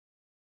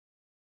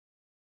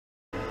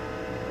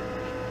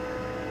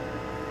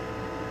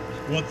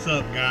What's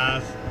up,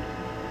 guys?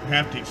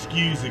 Have to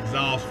excuse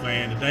exhaust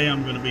fan. Today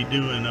I'm going to be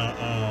doing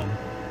a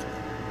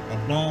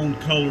bone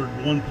colored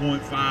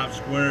 1.5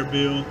 square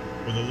bill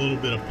with a little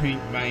bit of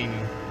pink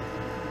veining.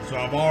 So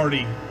I've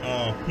already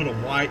put a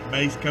white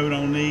base coat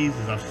on these.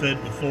 As I've said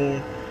before,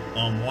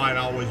 white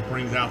always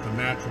brings out the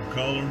natural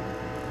color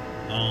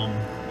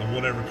of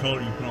whatever color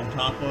you put on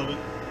top of it.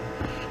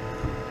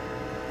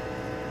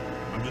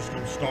 I'm just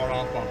going to start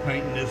off by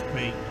painting this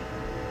pink.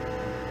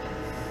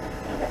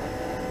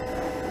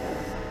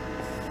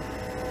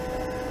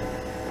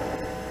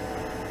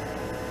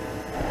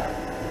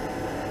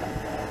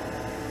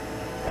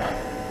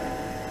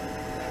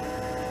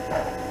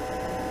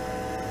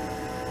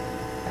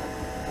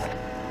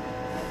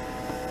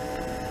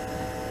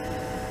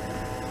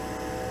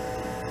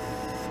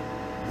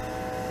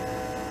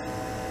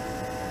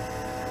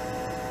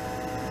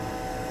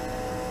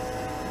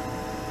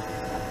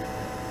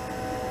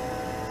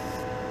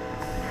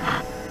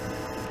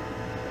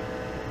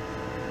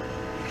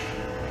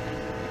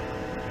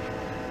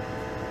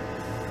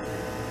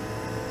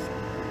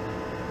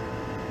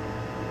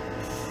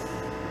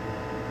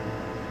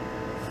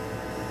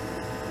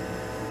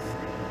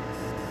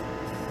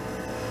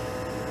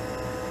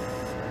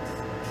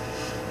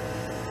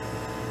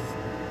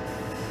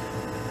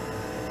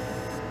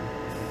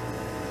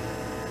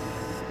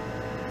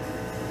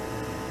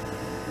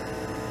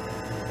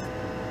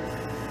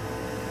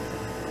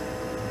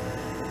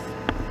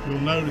 You'll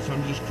notice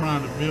I'm just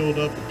trying to build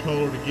up the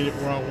color to get it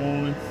where I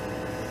want it.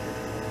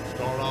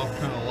 Start off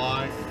kind of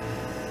light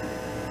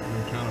and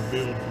then kind of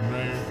build from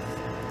there.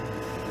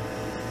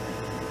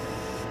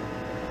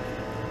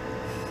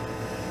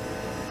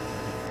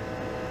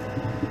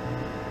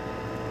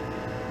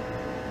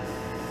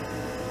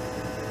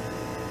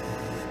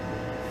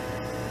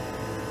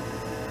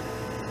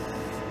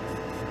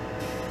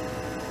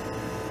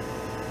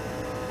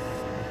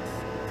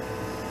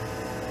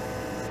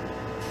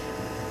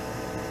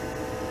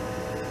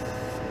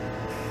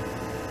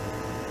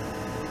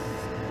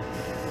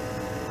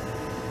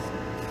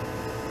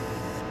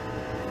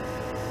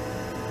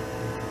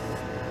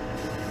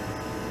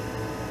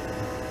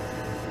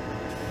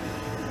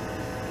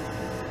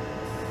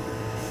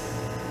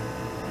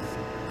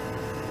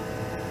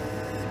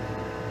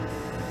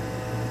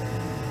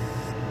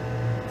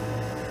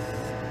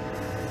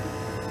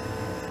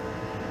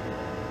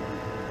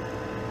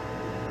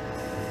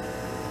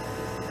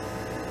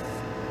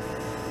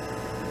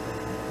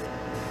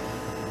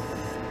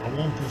 I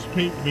want this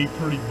pink to be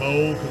pretty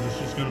bold because it's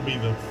just going to be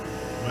the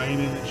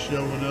veining that's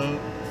showing up.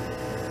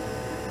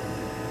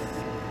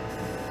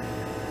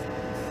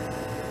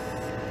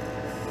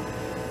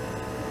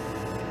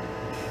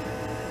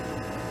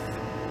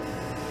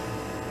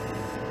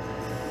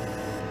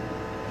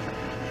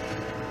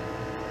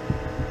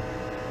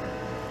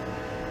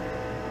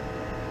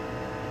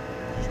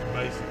 Just a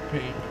basic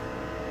pink.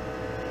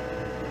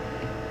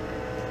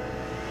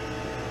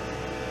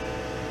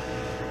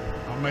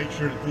 Make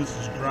sure that this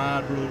is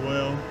dried really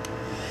well.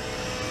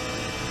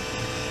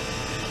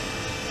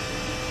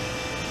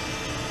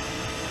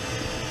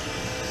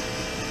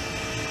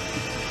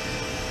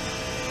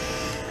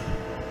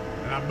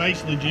 And I'm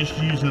basically just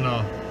using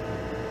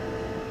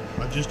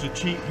just a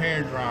cheap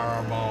hair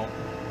dryer I bought.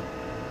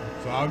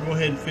 So I'll go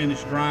ahead and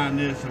finish drying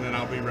this and then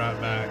I'll be right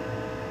back.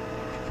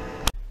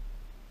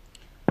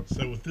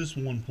 So with this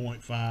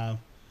 1.5,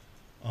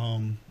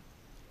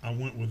 I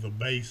went with a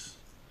base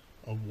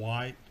of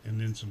white and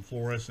then some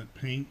fluorescent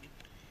pink,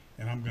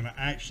 and I'm going to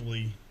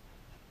actually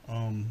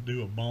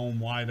do a bone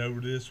white over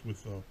this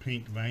with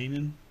pink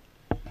veining.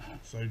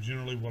 So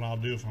generally what I'll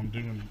do if I'm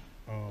doing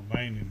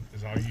veining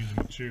is I'll use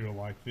a material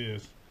like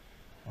this.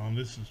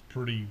 This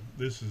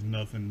is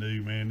nothing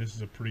new, man. This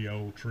is a pretty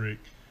old trick,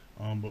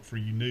 but for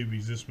you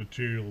newbies, this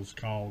material is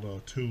called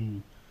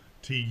Tulle,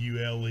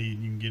 T-U-L-E,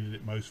 and you can get it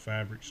at most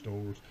fabric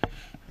stores.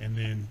 And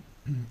then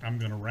I'm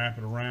going to wrap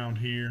it around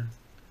here,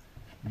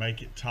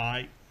 make it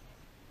tight,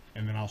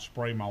 and then I'll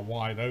spray my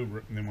white over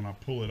it, and then when I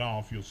pull it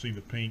off, you'll see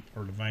the pink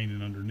or the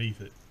veining underneath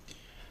it.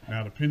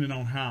 Now, depending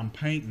on how I'm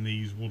painting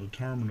these will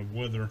determine of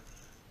whether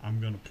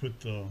I'm going to put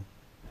the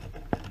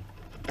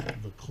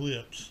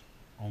clips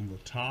on the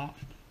top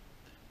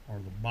or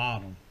the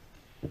bottom.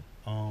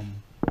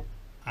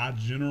 I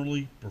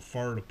generally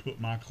prefer to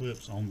put my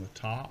clips on the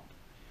top,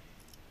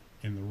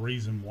 and the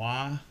reason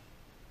why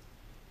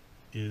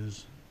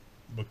is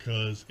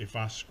because if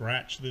I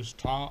scratch this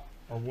top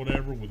or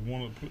whatever with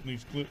one of putting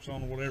these clips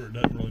on or whatever, it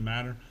doesn't really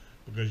matter,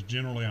 because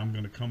generally I'm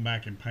going to come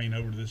back and paint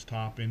over this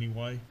top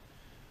anyway.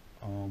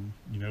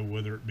 You know,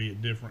 whether it be a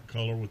different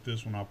color. With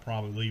this one I'll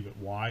probably leave it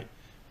white,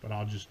 but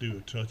I'll just do a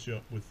touch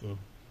up with the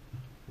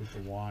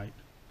white.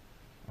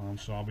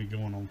 So I'll be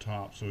going on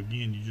top. So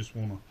again, you just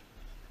want to,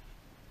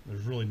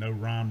 there's really no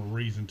rhyme or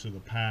reason to the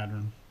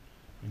pattern,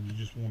 and you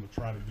just want to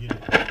try to get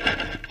it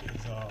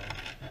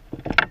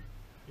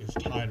as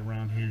tight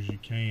around here as you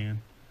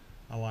can.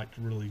 I like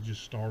to really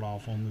just start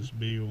off on this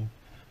bill,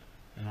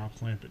 and I'll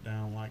clamp it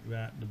down like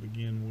that to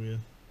begin with.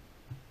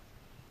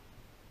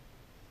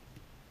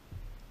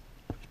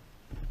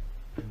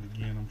 And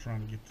again,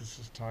 trying to get this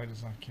as tight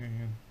as I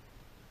can.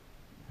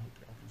 I hope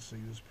y'all can see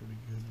this pretty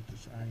good with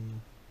this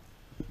angle.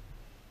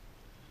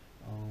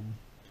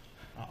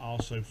 I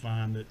also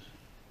find that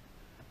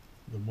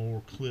the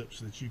more clips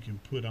that you can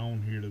put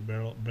on here, the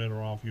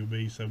better off you'll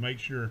be. So make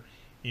sure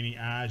any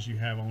eyes you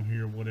have on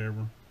here,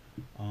 whatever,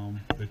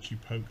 that you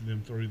poke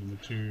them through the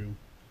material.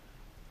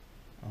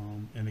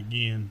 And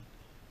again,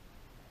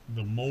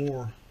 the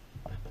more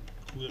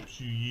clips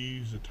you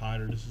use, the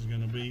tighter this is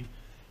going to be.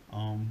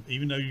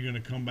 Even though you're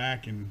going to come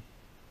back and,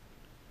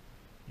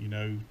 you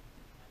know,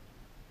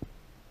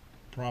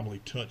 probably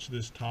touch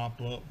this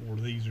top up where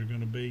these are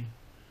going to be,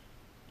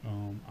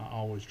 I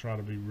always try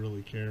to be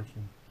really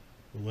careful.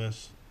 The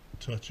less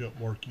touch-up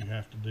work you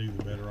have to do,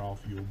 the better off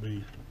you'll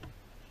be.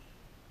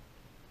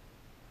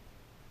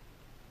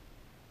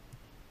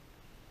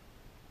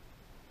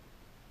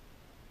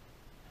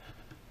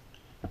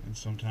 And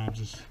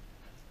sometimes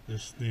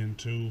this thin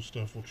tool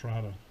stuff will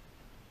try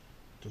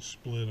to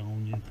split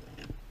on you.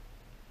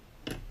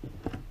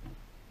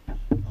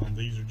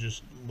 These are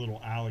just little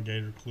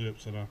alligator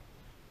clips that I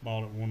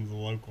bought at one of the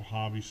local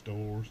hobby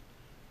stores.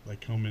 They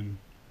come in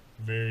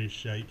various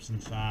shapes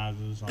and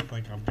sizes. I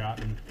think I've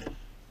gotten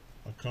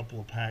a couple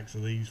of packs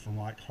of these from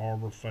like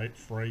Harbor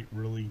Freight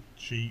really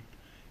cheap,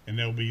 and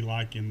they'll be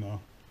like in the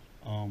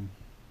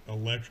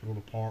electrical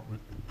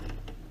department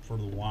for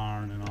the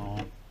wiring and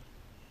all.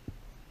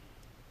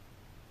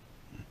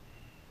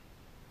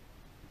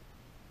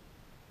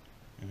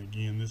 And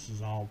again, this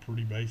is all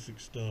pretty basic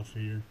stuff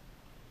here.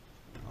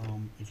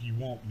 If you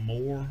want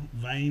more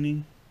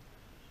veining,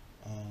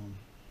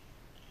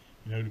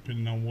 you know,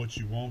 depending on what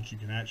you want, you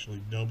can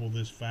actually double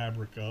this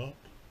fabric up,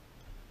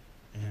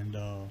 and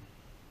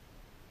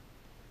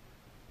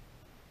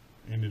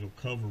it'll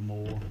cover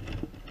more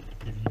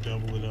if you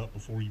double it up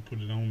before you put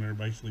it on there.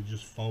 Basically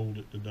just fold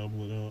it to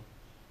double it up.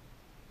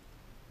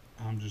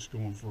 I'm just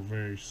going for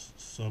very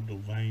subtle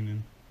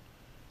veining.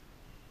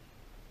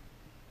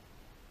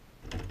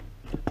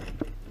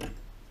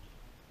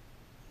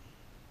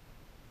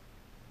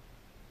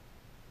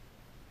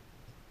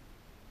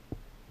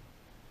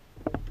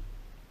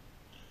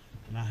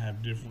 And I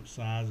have different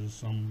sizes,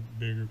 some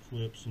bigger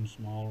clips, some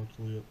smaller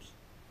clips.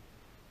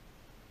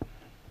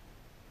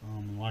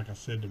 And like I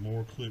said, the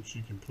more clips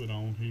you can put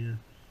on here,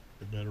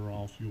 the better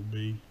off you'll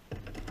be.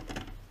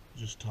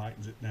 Just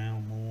tightens it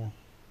down more.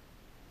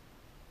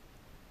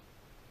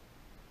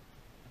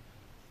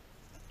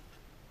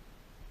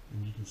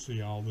 And you can see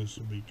all this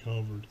will be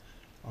covered.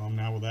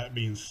 Now with that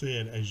being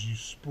said, as you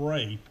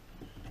spray,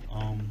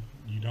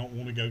 you don't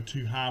want to go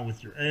too high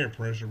with your air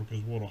pressure,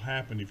 because what will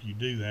happen if you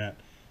do that,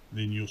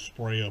 then you'll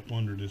spray up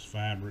under this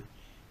fabric,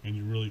 and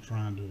you're really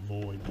trying to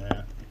avoid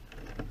that.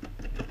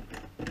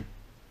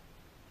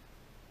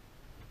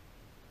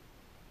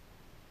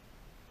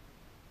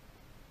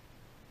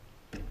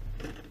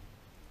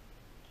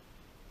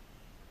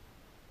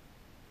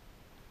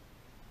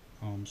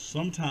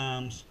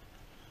 Sometimes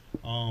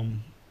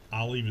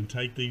I'll even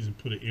take these and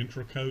put an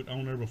intra-coat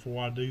on there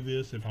before I do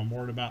this if I'm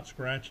worried about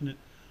scratching it.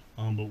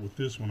 But with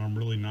this one, I'm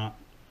really not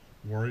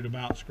worried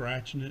about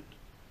scratching it,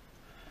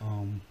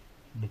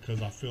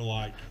 because I feel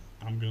like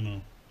I'm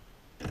gonna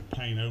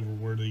paint over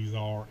where these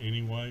are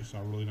anyway, so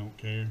I really don't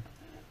care.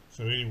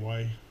 So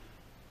anyway,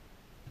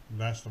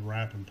 that's the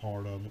wrapping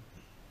part of it.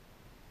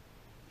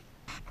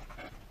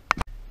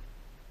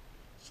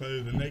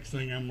 So the next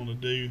thing I'm gonna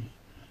do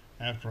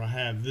after I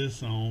have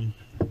this on,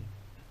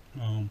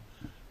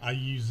 I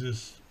use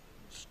this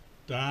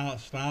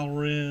style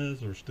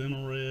res or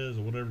steno res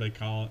or whatever they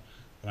call it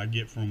that I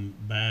get from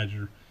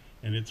Badger,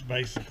 and it's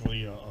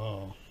basically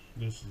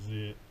this is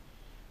it,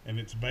 and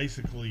it's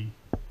basically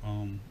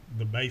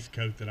the base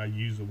coat that I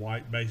use, the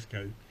white base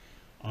coat,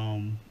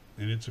 and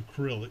it's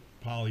acrylic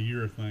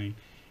polyurethane.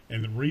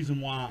 And the reason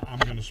why I'm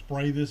going to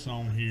spray this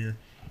on here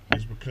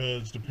is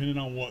because depending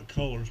on what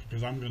colors,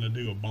 because I'm going to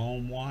do a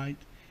bone white,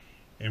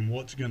 and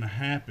what's going to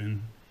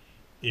happen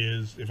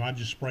is if I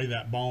just spray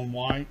that bone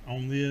white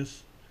on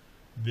this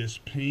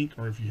pink,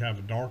 or if you have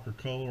a darker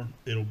color,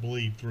 it'll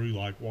bleed through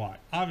like white.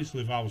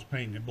 Obviously, if I was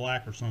painting it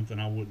black or something,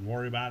 I wouldn't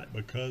worry about it.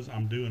 Because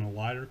I'm doing a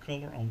lighter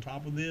color on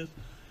top of this,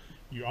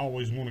 you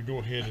always want to go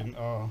ahead and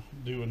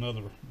do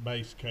another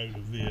base coat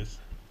of this,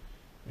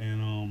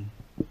 and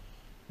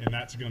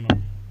that's going to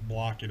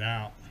block it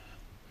out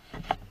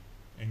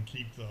and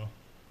keep the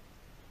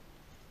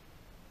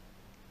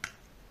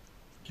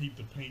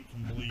paint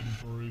from bleeding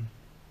through.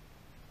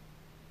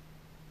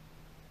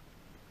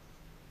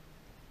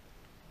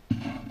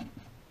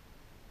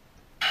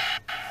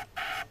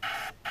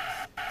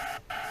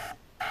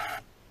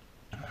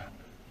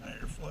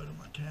 Airflow to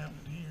my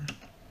cabinet here.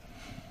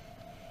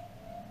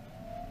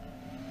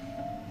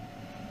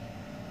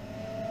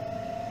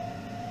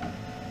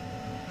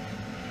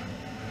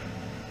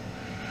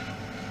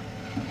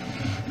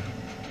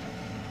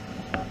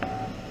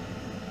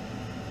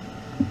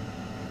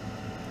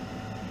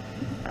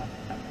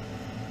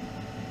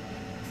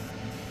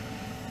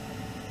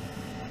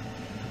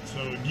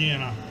 So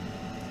again, I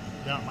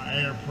got my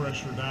air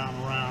pressure down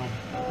around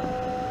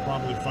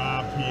probably 5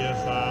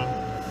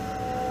 psi.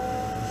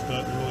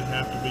 doesn't really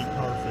have to be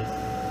perfect.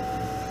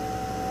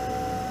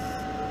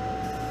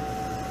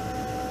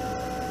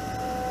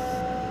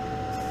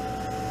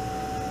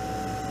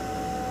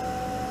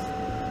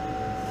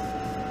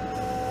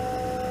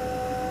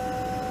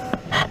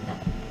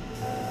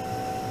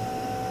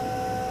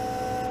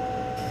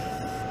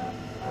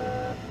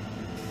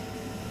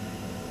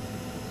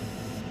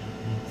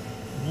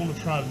 You want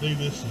to try to do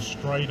this as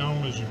straight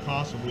on as you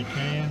possibly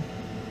can,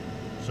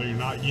 so you're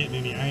not getting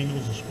any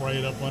angles to spray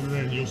it up under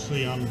there. And you'll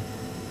see I'm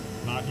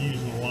not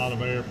using a lot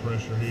of air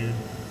pressure here,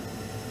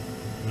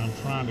 and I'm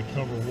trying to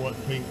cover what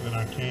pink that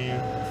I can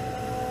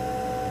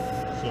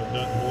so it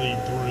doesn't bleed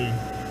through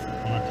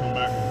when I come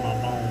back with my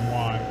bone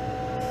white.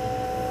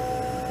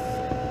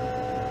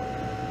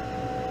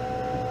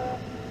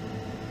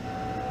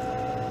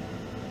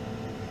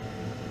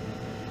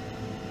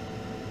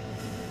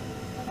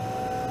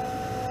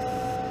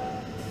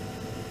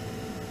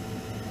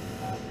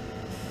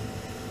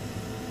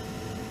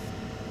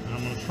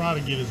 I'm going to try to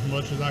get as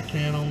much as I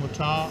can on the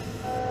top,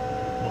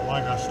 but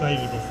like I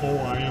stated before,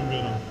 I am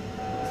going to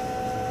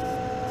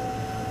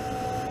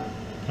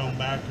come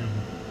back and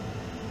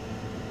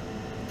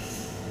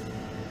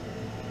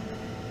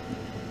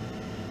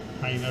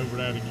paint over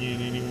that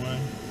again anyway.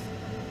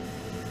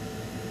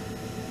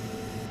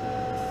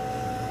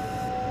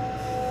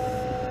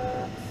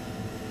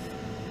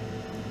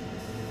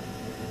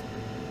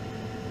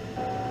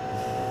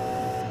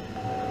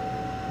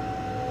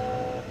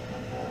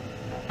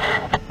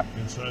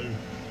 So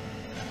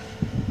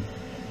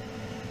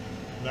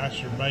that's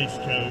your base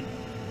coat,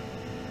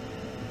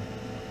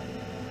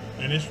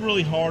 and it's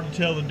really hard to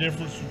tell the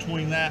difference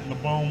between that and the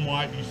bone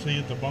white. You see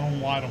that the bone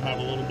white will have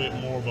a little bit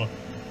more of a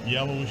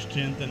yellowish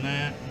tint than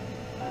that,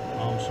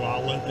 so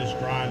I'll let this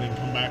dry and then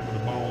come back with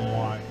the bone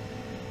white.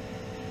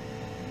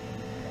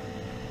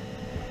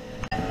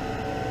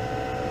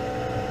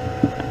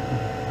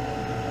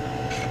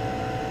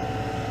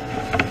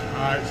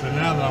 Alright, so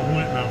now that I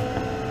went and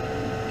I've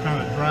kind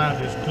of dried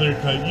this clear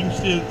coat, you can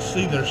still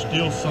see there's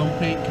still some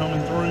pink coming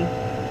through,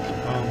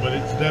 but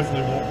it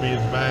definitely won't be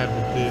as bad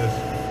with this.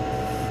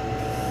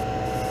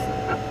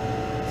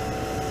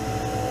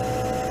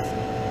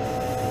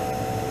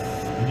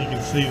 And you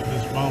can see that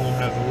this bone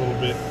has a little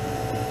bit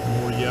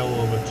more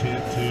yellow of a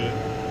tint to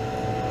it.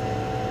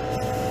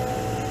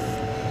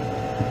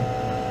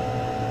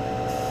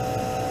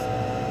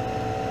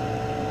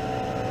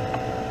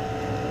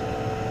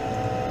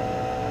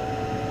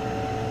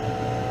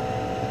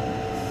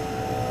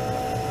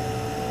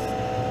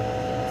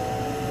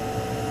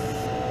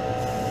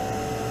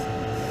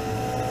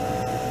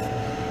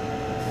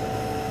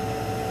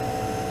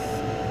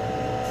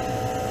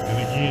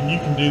 Again, you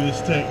can do this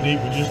technique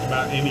with just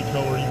about any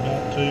color you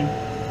want to.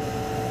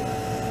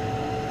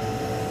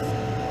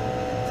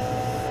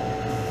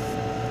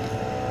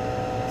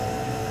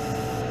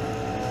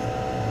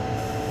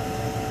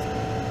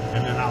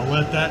 And then I'll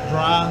let that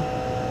dry,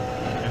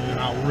 and then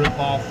I'll rip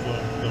off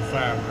the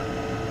fabric.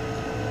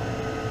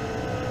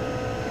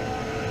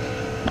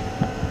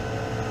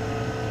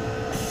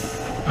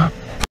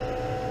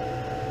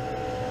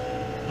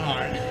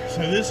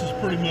 So this is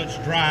pretty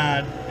much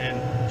dried, and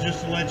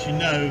just to let you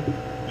know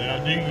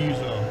that I do use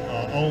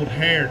a old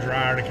hair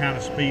dryer to kind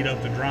of speed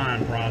up the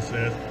drying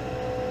process.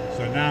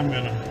 So now I'm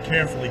going to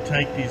carefully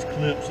take these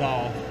clips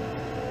off.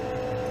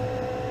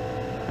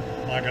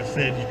 Like I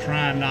said, you're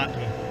trying not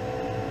to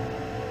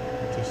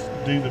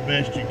do the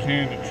best you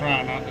can to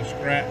try not to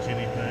scratch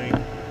anything.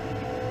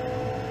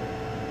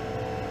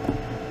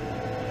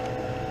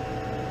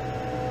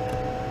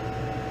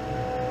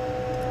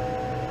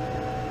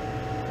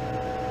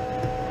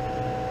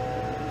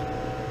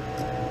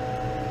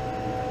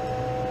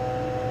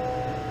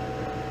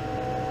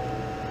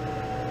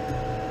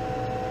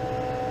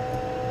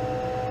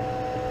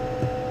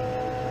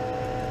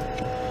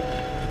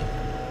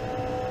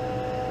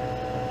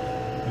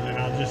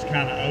 Just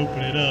kind of open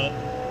it up,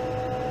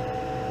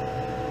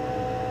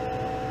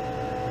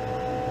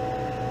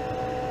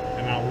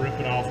 and I'll rip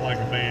it off like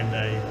a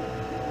band-aid.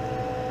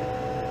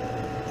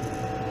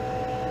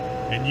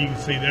 And you can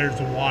see there's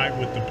the white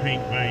with the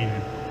pink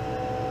veining.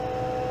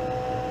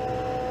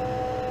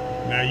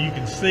 Now you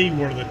can see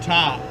where the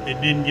top,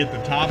 it didn't get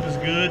the top as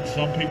good.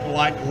 Some people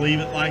like to leave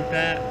it like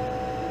that,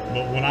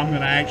 but what I'm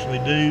going to actually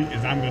do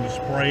is I'm going to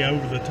spray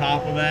over the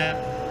top of that.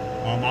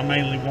 I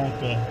mainly want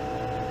the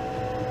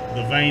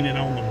veining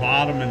on the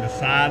bottom and the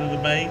side of the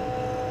bait.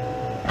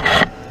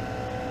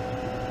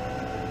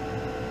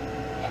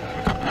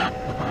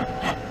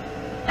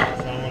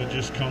 So I'm going to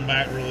just come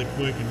back really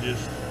quick and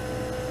just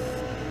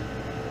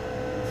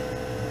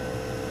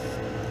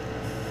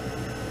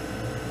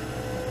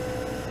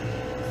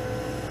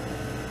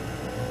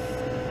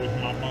with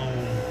my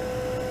bone.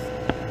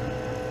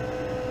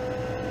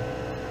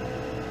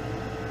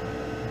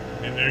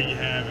 And there you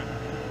have it.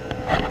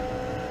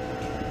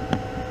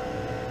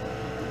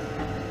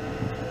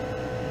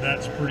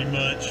 That's pretty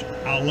much,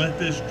 I'll let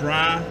this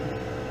dry.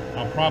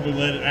 I'll probably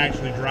let it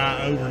actually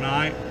dry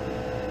overnight.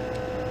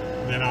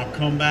 Then I'll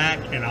come back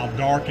and I'll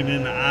darken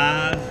in the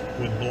eyes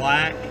with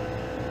black.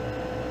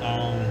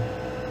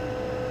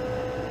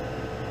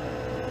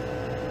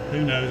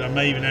 Who knows, I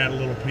may even add a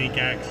little pink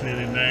accent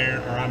in there,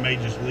 or I may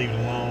just leave it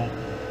alone.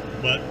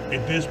 But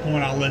at this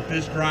point, I'll let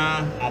this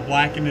dry. I'll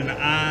blacken in the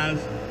eyes.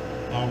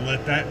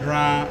 Let that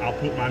dry. I'll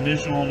put my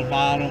initial on the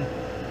bottom.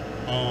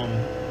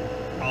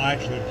 I'll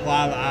actually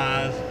apply the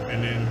eyes,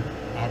 and then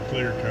I'll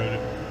clear coat it.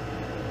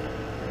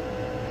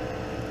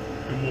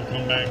 And we'll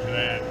come back to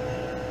that.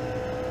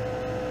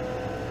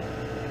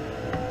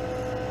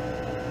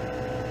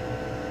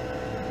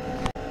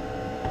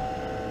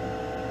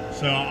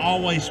 So I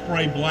always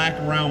spray black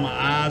around my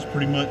eyes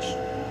pretty much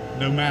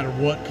no matter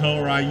what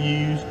color I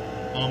use.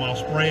 I'll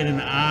spray it in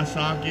the eye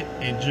socket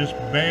and just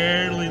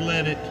barely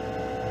let it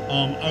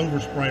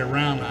overspray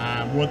around the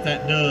eye. And what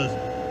that does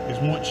is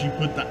once you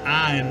put the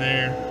eye in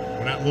there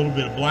with that little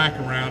bit of black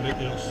around it,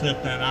 it'll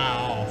set that eye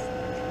off.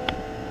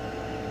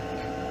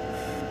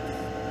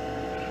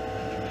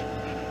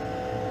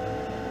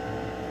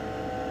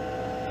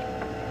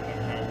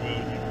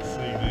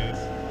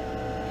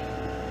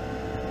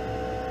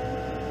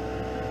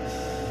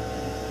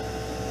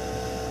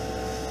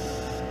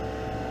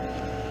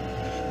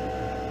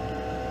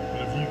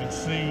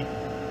 See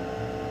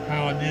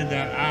how I did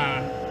that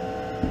eye,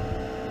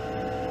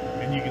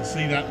 and you can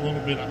see that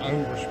little bit of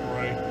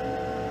overspray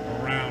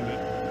around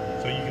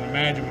it. So you can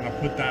imagine when I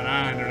put that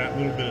eye in there, that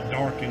little bit of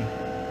darkened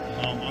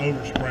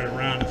overspray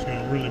around it's going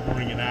to really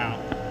bring it out.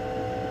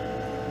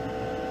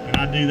 And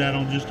I do that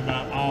on just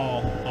about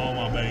all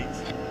my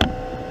baits.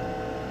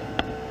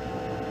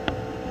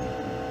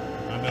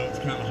 I know it's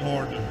kind of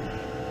hard to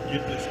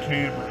get this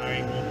camera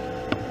angle.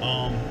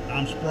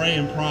 I'm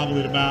spraying probably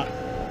at about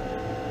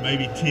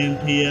maybe 10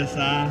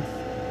 psi.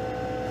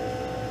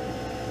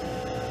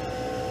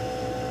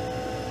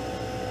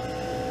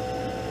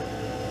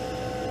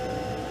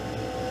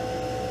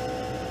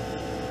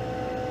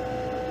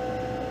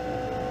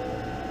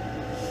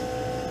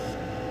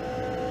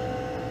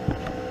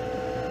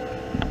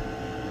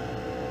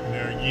 And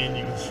there again,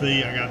 you can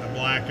see I got the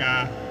black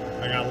eye.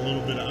 I got a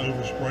little bit of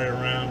overspray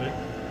around it,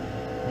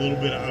 a little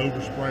bit of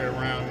overspray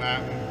around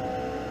that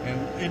one,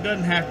 and it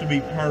doesn't have to be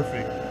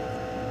perfect.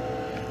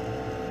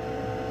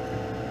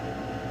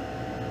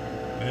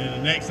 And then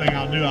the next thing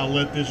I'll do, I'll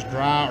let this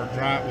dry or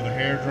dry it with a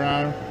hair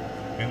dryer,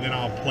 and then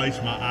I'll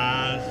place my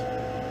eyes.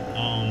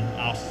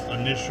 I'll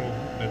initial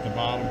at the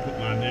bottom, put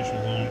my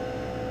initials on it.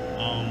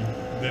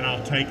 Then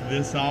I'll take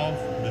this off,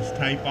 this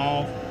tape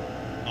off,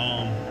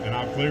 and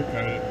I'll clear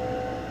coat it.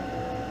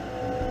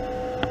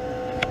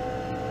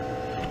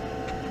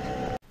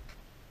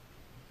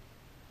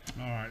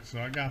 Alright,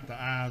 so I got the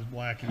eyes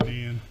blackened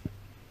in,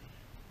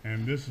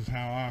 and this is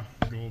how I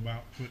go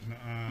about putting the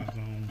eyes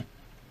on.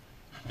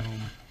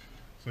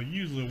 So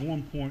usually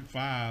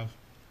 1.5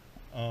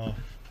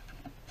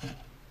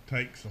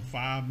 takes a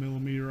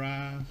 5mm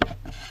eyes.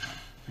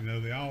 You know,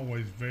 they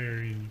always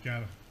vary, and you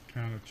gotta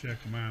kind of check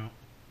them out.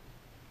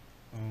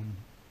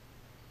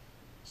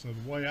 So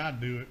the way I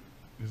do it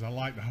is I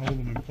like to hold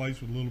them in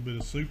place with a little bit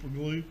of super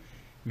glue.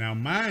 Now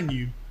mind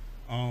you,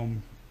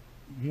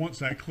 once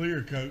that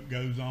clear coat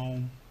goes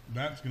on,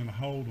 that's gonna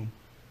hold them.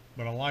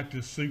 But I like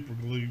this super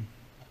glue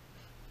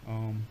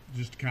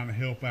just to kind of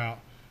help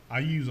out. I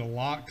use a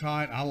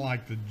Loctite. I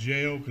like the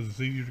gel because it's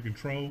easier to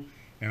control,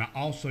 and I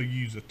also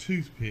use a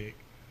toothpick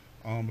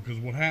because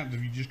what happens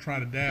if you just try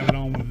to dab it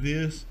on with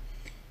this,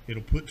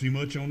 it'll put too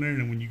much on there, and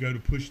then when you go to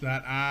push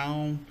that eye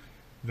on,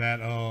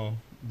 that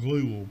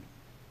glue will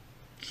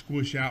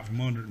squish out from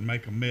under it and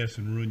make a mess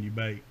and ruin your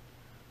bait.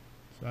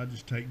 So I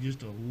just take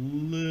just a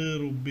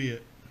little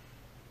bit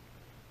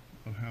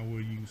of how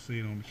well you can see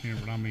it on the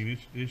camera, but I mean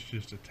it's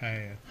just a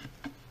tad.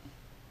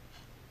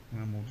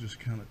 And I'm gonna just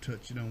kind of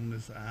touch it on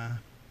this eye.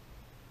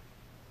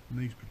 And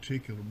these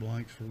particular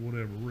blanks, for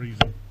whatever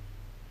reason,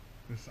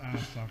 this eye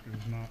socket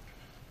is not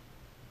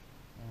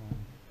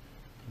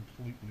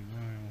completely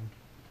round.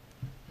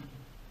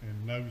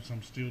 And notice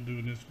I'm still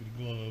doing this with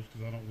gloves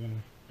because I don't want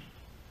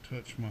to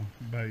touch my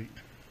bait.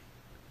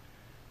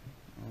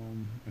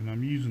 And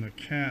I'm using a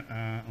cat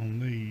eye on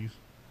these,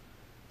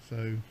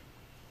 so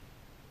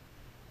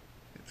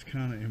it's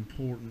kind of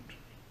important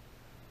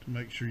to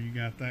make sure you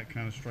got that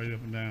kind of straight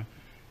up and down.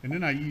 And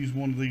then I use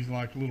one of these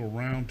like little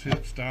round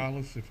tip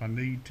stylus if I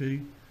need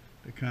to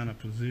kind of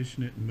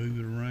position it and move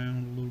it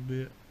around a little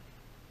bit.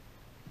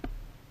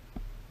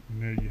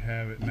 And there you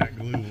have it, and that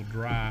glue will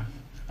dry.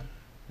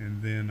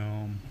 And then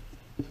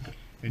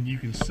and you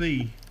can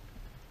see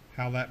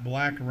how that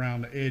black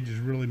around the edges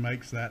really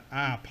makes that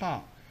eye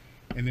pop.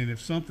 And then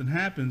if something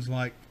happens,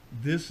 like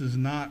this is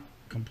not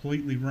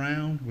completely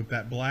round with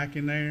that black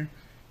in there,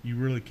 you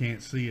really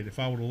can't see it. If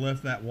I would have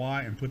left that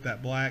white and put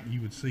that black, you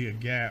would see a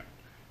gap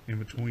in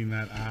between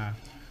that eye.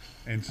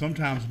 And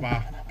sometimes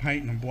by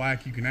painting them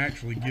black, you can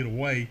actually get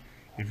away.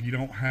 If you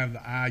don't have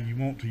the eye you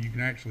want to, you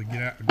can actually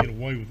get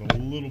away with a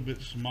little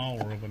bit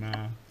smaller of an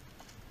eye.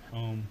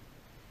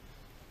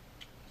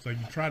 So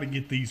you try to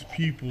get these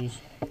pupils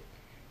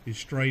as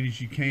straight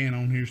as you can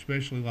on here,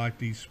 especially like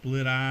these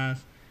split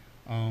eyes.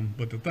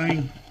 But the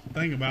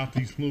thing about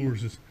these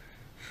lures is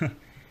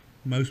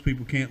most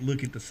people can't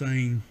look at the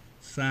same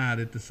side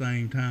at the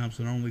same time,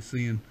 so they're only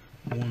seeing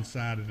one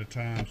side at a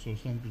time, so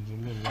something's a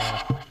little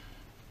off.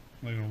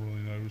 They don't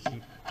really notice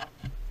it.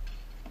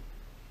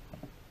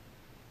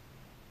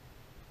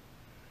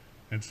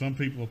 And some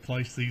people have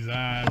placed these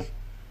eyes,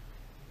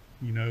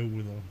 you know,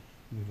 with a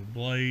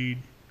blade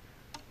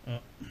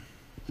up.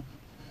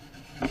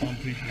 Some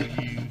people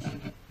use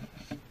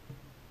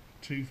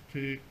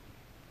toothpick.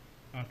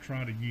 I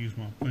try to use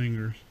my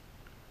fingers.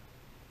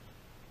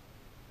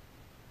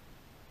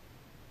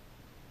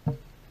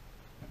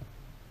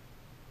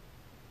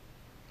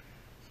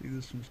 See,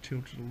 this one's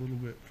tilted a little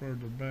bit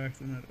further back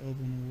than that other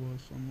one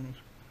was, so I'm going to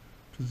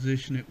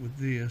position it with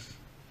this.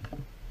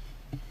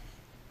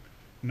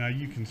 Now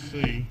you can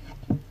see,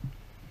 I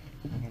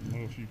don't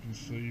know if you can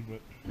see, but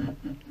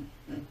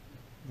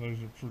those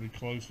are pretty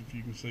close if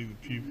you can see the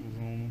pupils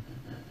on them.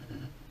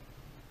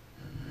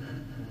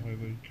 The way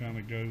they kind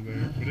of go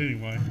there. But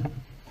anyway,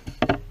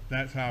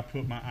 that's how I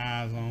put my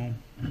eyes on.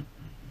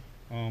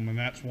 And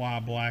that's why I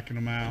blacken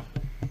them out.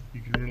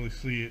 You can really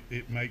see it,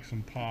 it makes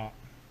them pop.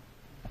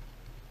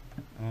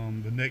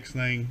 The next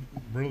thing,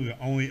 really the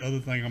only other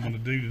thing I'm going to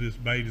do to this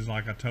bait is,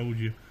 like I told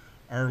you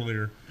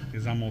earlier,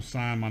 is I'm going to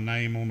sign my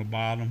name on the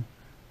bottom.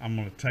 I'm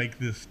going to take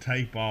this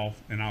tape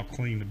off and I'll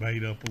clean the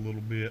bait up a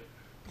little bit,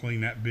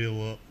 clean that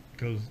bill up,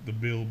 because the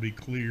bill will be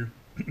clear.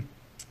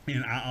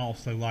 And I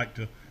also like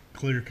to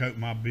clear coat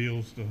my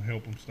bills to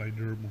help them stay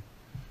durable.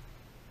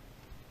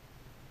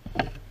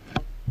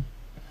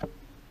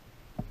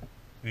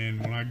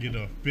 And when I get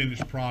a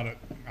finished product,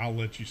 I'll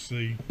let you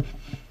see.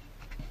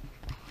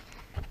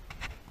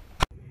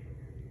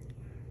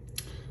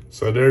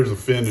 So there's a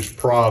finished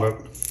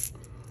product.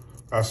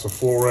 That's a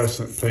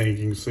fluorescent pink.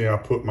 You can see I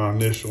put my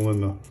initial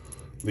in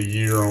the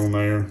year on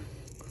there. And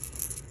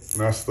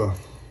that's the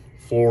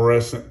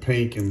fluorescent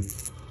pink and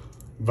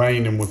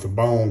veined them with the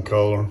bone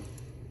color.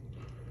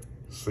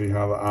 See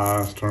how the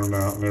eyes turned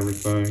out and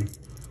everything.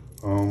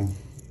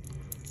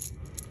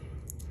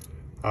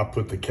 I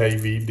put the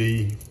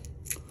KVD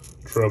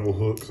treble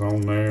hooks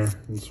on there.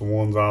 It's the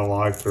ones I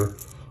like. They're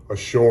a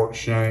short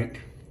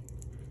shank.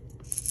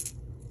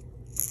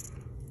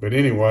 But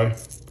anyway,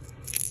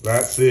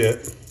 that's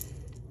it.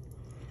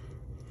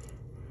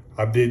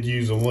 I did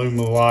use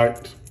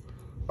Alumilite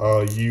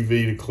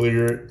UV to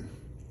clear it.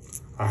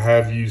 I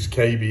have used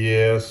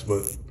KBS,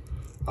 but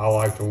I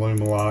like the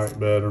Alumilite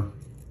better.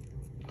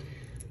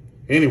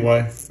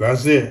 Anyway,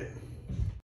 that's it.